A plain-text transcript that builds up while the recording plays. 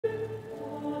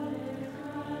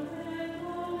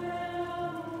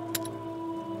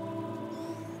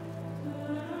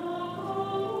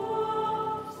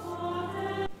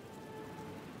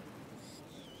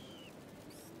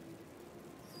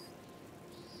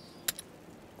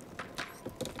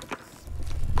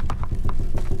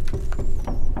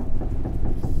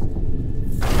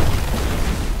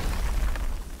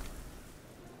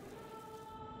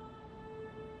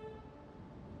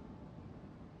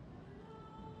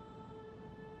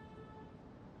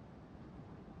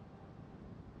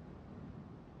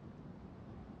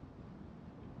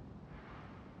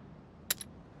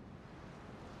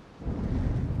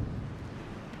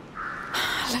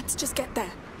Let's just get there.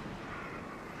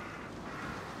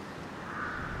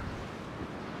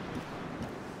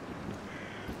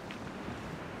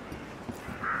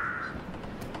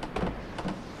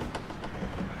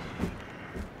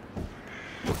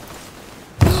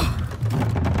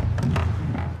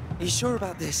 Are you sure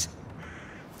about this?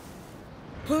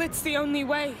 Well, it's the only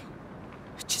way.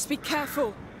 Just be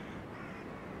careful.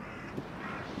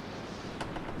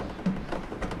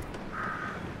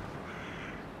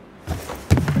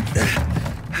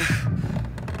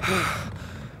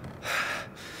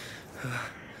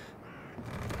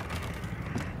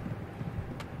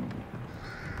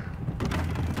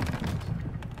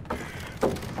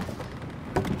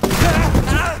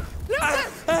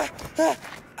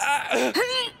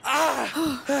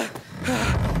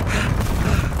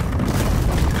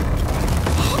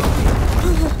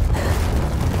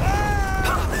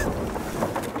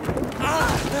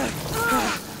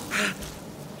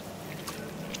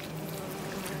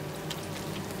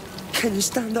 Can you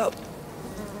stand up?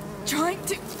 Trying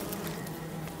to...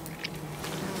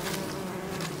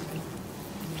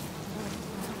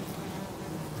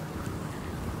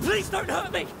 Please don't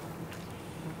hurt me!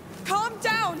 Calm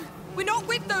down! We're not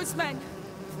with those men!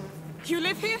 You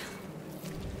live here?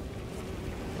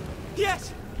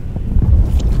 Yes!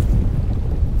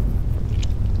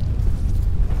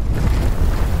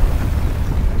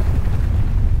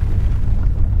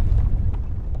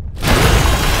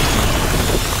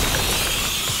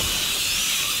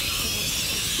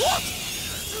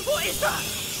 What is that?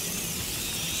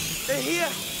 They're here!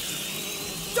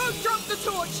 Don't drop the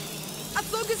torch!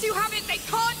 As long as you have it, they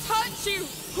can't hurt you!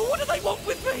 What do they want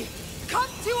with me? Come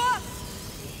to us!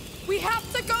 We have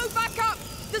to go back up!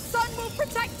 The sun will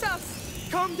protect us!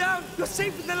 Calm down! You're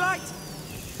safe in the light!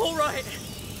 All right!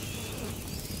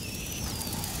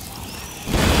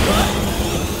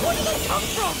 Where do they come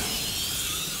from?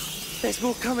 There's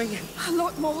more coming. A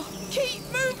lot more. Keep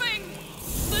moving!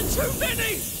 There's too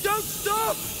many! Don't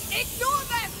stop! Ignore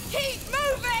them! Keep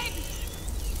moving!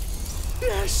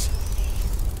 Yes!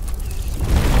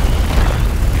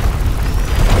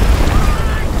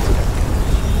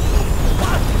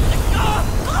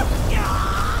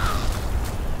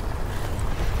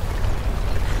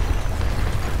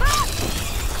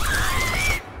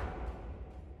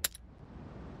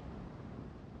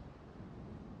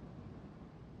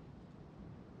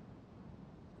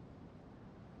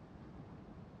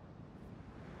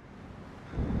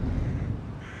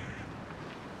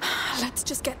 Let's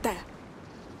just get there.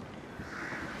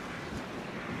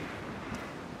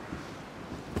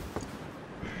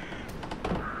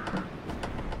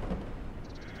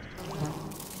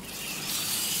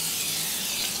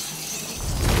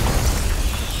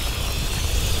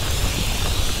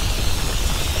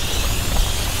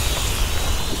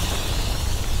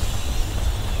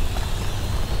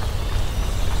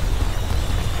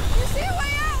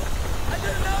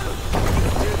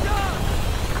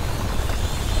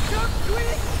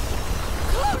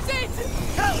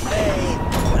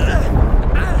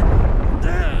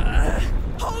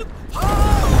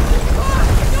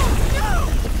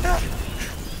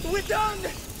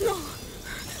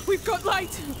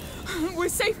 We're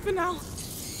safe for now.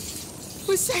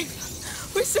 We're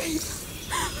safe. We're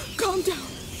safe. Calm down.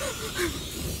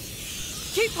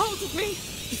 Keep hold of me.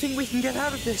 You think we can get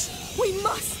out of this? We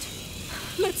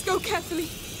must. Let's go carefully.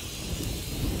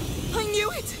 I knew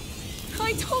it.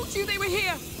 I told you they were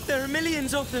here. There are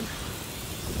millions of them.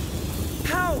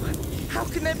 How? How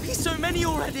can there be so many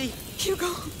already?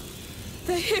 Hugo,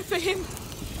 they're here for him.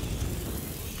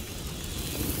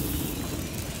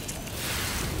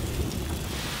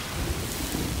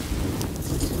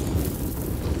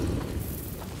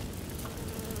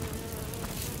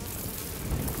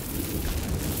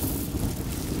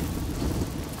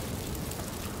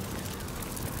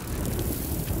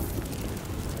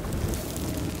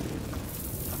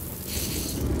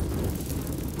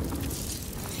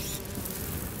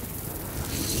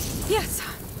 Yes,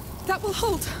 that will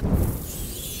hold.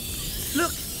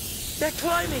 Look, they're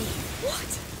climbing.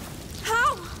 What?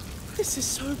 How? This is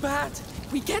so bad.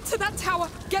 We get to that tower,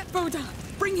 get Boda,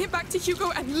 bring him back to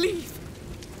Hugo and leave.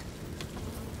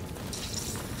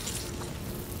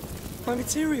 My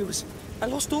materials. I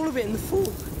lost all of it in the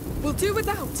fall. We'll do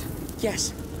without.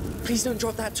 Yes. Please don't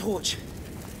drop that torch.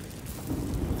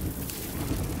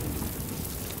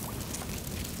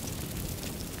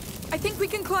 I think we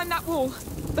can climb that wall,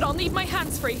 but I'll need my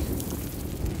hands free.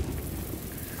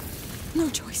 No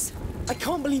choice. I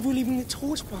can't believe we're leaving the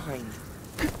torch behind.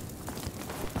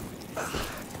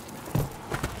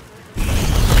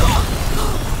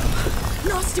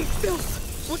 Nasty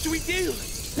filth! What do we do?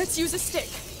 Let's use a stick.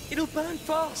 It'll burn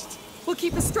fast. We'll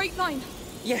keep a straight line.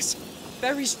 Yes,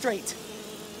 very straight.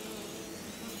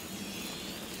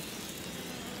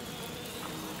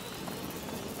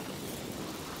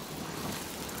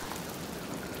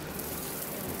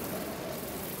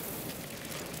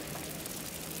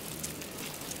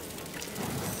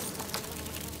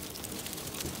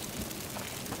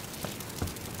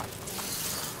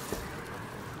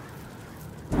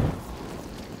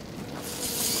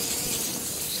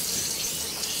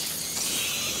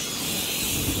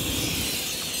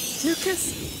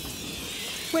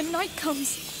 Lucas, when night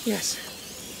comes... Yes,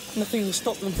 nothing will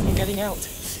stop them from getting out.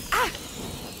 Ah!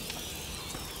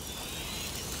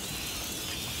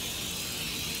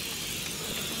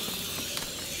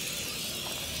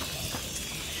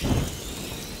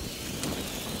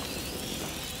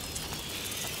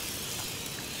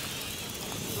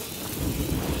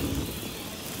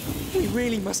 We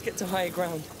really must get to higher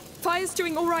ground. Fire's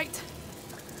doing all right.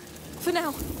 For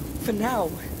now. For now.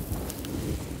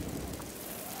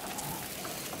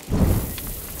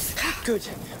 Good.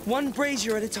 One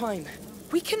brazier at a time.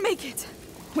 We can make it.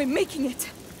 We're making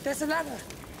it. There's a ladder.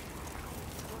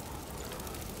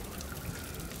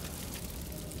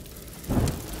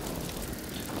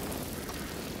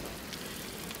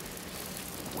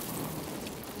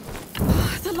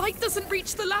 The light doesn't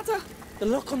reach the ladder. The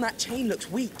lock on that chain looks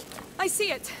weak. I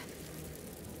see it.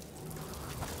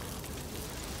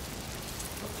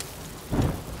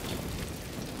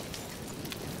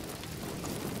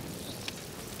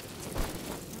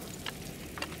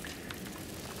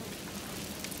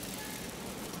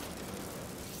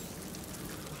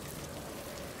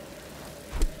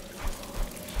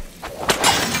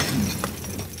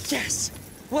 Yes!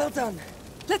 Well done!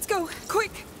 Let's go,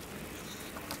 quick!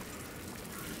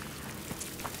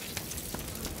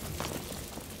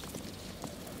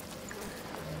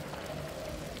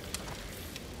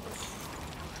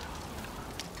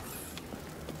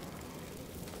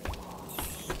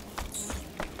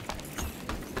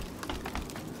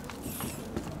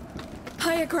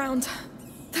 Higher ground.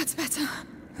 That's better.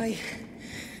 I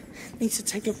need to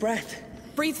take a breath.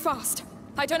 Breathe fast.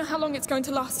 I don't know how long it's going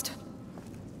to last.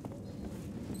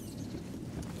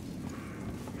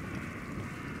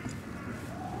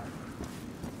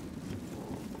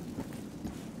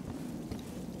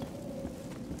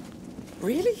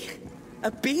 Really?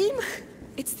 A beam?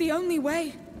 It's the only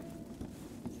way.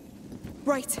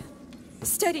 Right.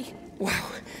 Steady.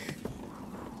 Wow.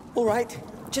 All right.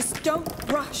 Just don't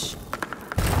rush.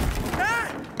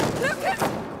 Ah! Lucas!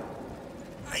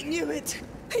 I knew it.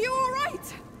 Are you all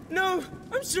right? No,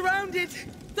 I'm surrounded.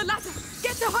 The ladder!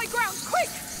 Get to high ground, quick!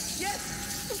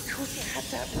 Yes! Of course it had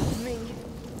to happen to me.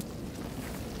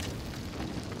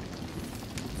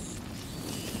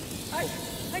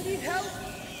 I need help.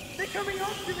 They're coming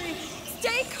after me.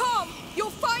 Stay calm! You're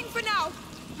fine for now!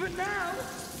 For now?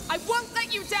 I won't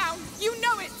let you down! You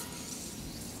know it!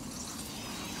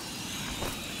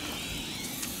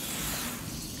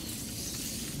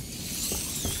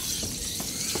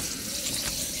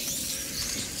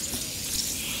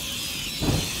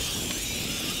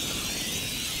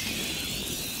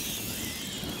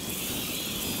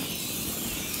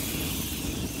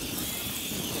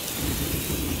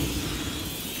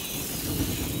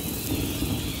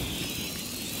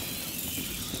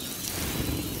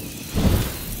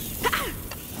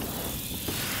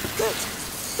 Good!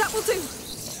 That will do!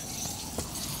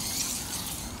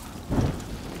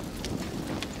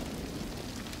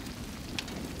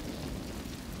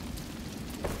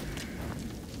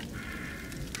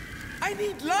 I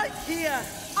need light here.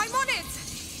 I'm on it!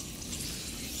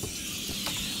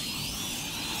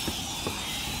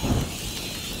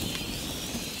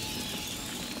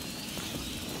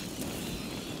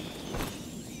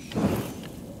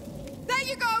 There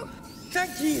you go!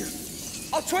 Thank you.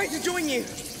 I'll try to join you.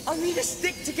 I'll need a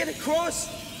stick to get across.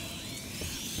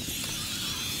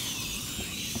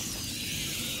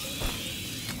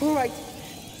 All right.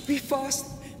 Be fast,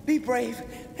 be brave,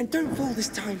 and don't fall this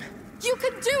time. You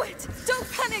can do it!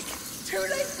 Don't panic! Too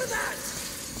late for that!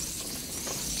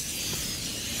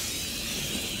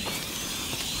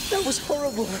 That was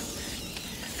horrible.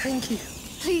 Thank you.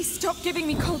 Please stop giving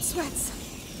me cold sweats.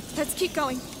 Let's keep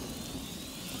going.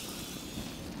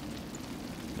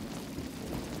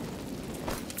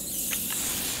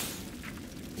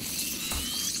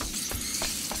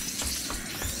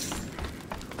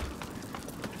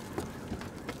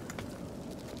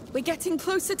 We're getting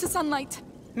closer to sunlight.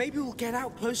 Maybe we'll get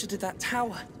out closer to that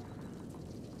tower.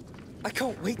 I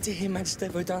can't wait to hear Magister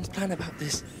Vaudin's plan about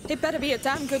this. It better be a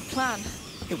damn good plan.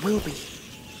 It will be.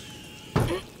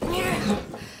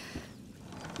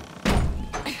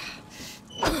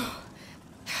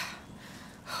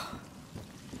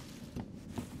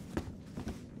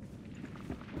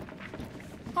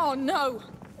 Oh, no.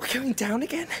 We're going down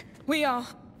again? We are.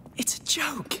 It's a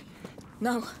joke.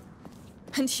 No.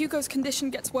 And Hugo's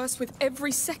condition gets worse with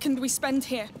every second we spend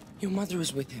here. Your mother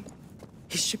was with him.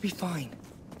 He should be fine.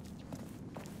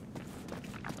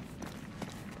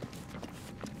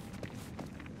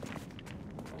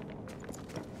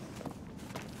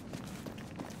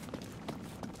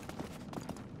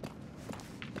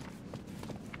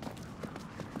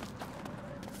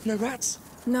 No rats?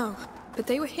 No, but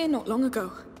they were here not long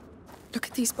ago. Look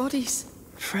at these bodies.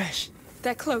 Fresh.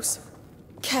 They're close.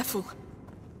 Careful.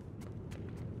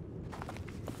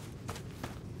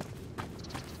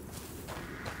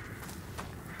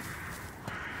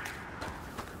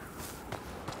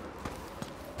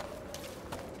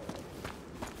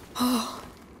 Oh,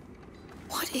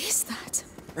 what is that?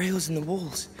 Rails in the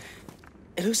walls.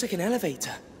 It looks like an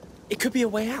elevator. It could be a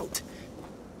way out.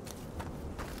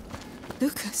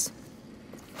 Lucas,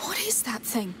 what is that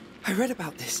thing? I read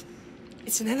about this.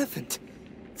 It's an elephant.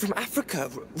 From Africa.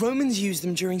 Romans used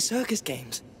them during circus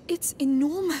games. It's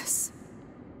enormous.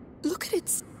 Look at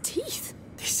its teeth.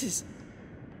 This is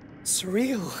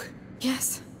surreal.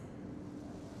 Yes.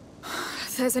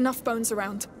 There's enough bones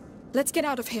around. Let's get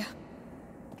out of here.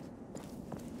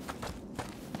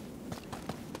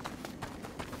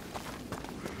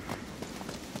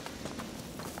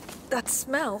 That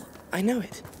smell. I know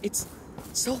it. It's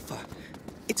sulfur.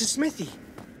 It's a smithy.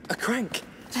 A crank.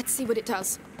 Let's see what it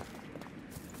does.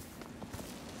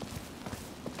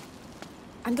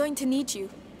 I'm going to need you.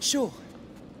 Sure.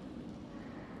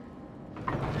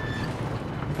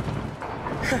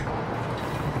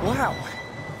 Wow.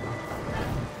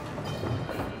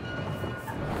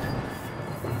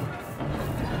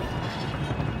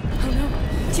 Oh no.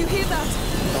 Do you hear that?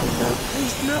 Oh no,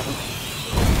 please no.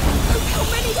 Look how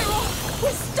many there are!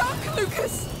 We're stuck,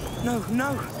 Lucas! No,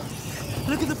 no.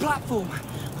 Look at the platform.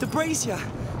 The brazier.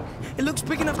 It looks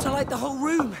big enough to light the whole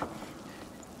room.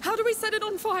 How do we set it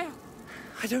on fire?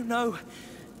 I don't know.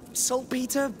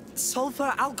 Saltpeter,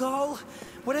 sulfur, alcohol,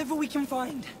 whatever we can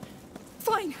find.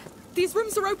 Fine. These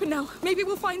rooms are open now. Maybe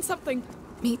we'll find something.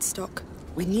 Meat stock.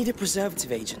 We need a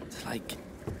preservative agent, like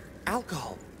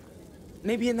alcohol.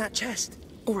 Maybe in that chest.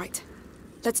 All right.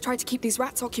 Let's try to keep these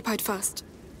rats occupied first.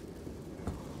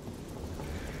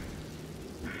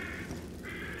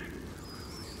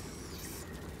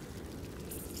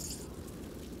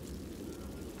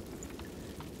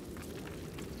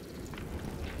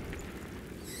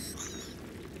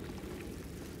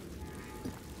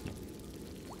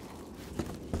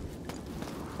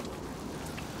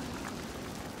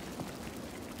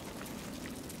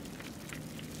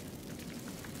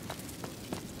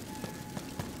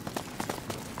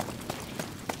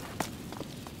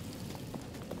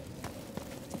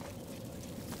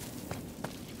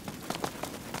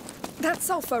 That's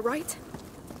sulfur, right?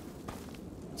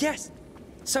 Yes.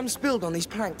 Some spilled on these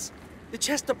planks. The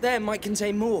chest up there might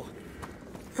contain more.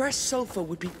 Fresh sulfur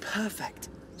would be perfect.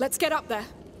 Let's get up there.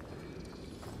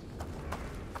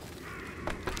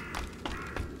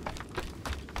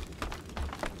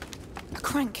 A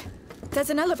crank.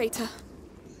 There's an elevator.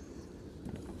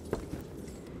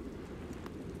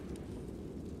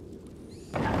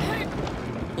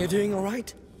 You're doing all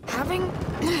right? Having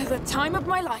the time of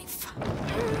my life.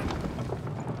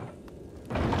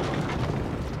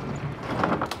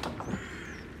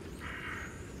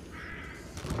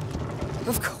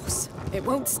 Of course. It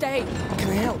won't stay. Can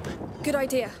I help? Good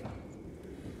idea.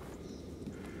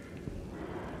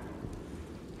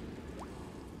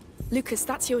 Lucas,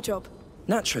 that's your job.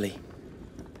 Naturally.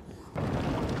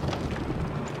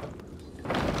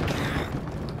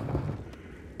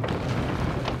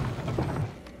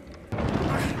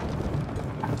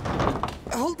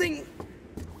 Holding.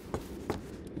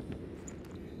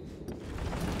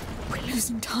 We're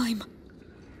losing time.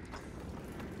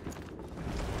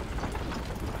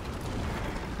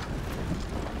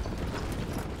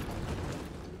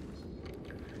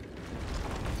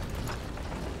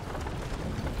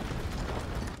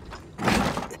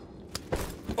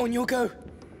 On your go.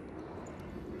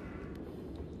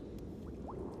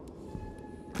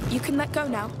 You can let go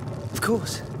now. Of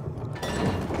course.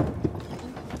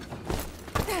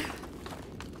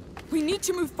 We need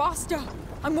to move faster.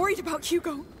 I'm worried about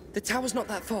Hugo. The tower's not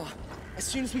that far. As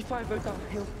soon as we 5-0 down the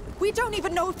hill. We don't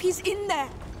even know if he's in there.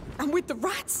 And with the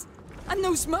rats. And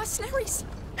those mercenaries.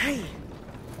 Hey!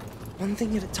 One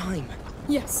thing at a time.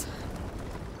 Yes.